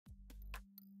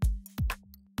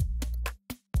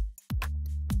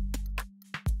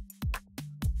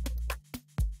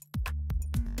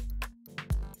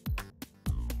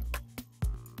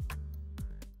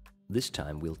This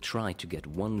time we'll try to get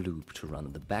one loop to run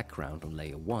in the background on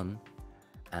layer 1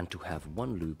 and to have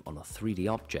one loop on a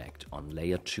 3D object on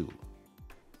layer 2.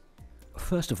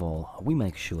 First of all, we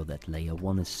make sure that layer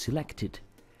 1 is selected,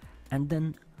 and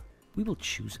then we will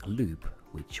choose a loop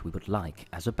which we would like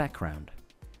as a background.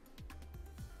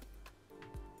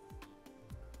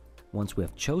 Once we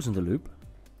have chosen the loop,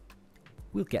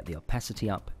 we'll get the opacity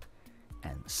up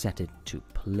and set it to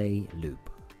play loop.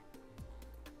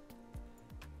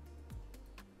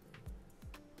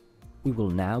 We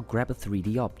will now grab a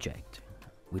 3D object,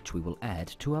 which we will add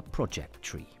to our project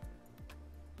tree.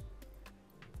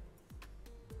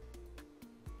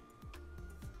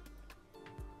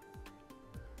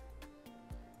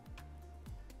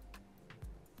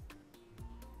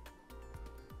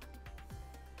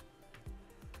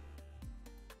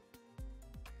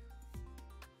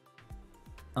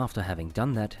 After having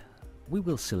done that, we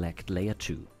will select layer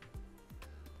 2.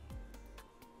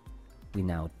 We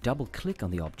now double-click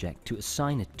on the object to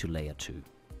assign it to layer 2.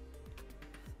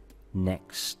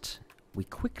 Next, we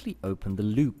quickly open the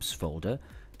Loops folder,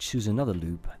 choose another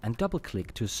loop and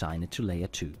double-click to assign it to layer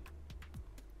 2.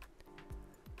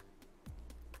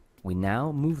 We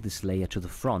now move this layer to the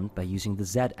front by using the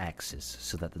Z-axis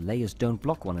so that the layers don't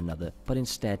block one another, but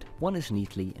instead one is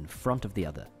neatly in front of the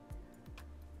other.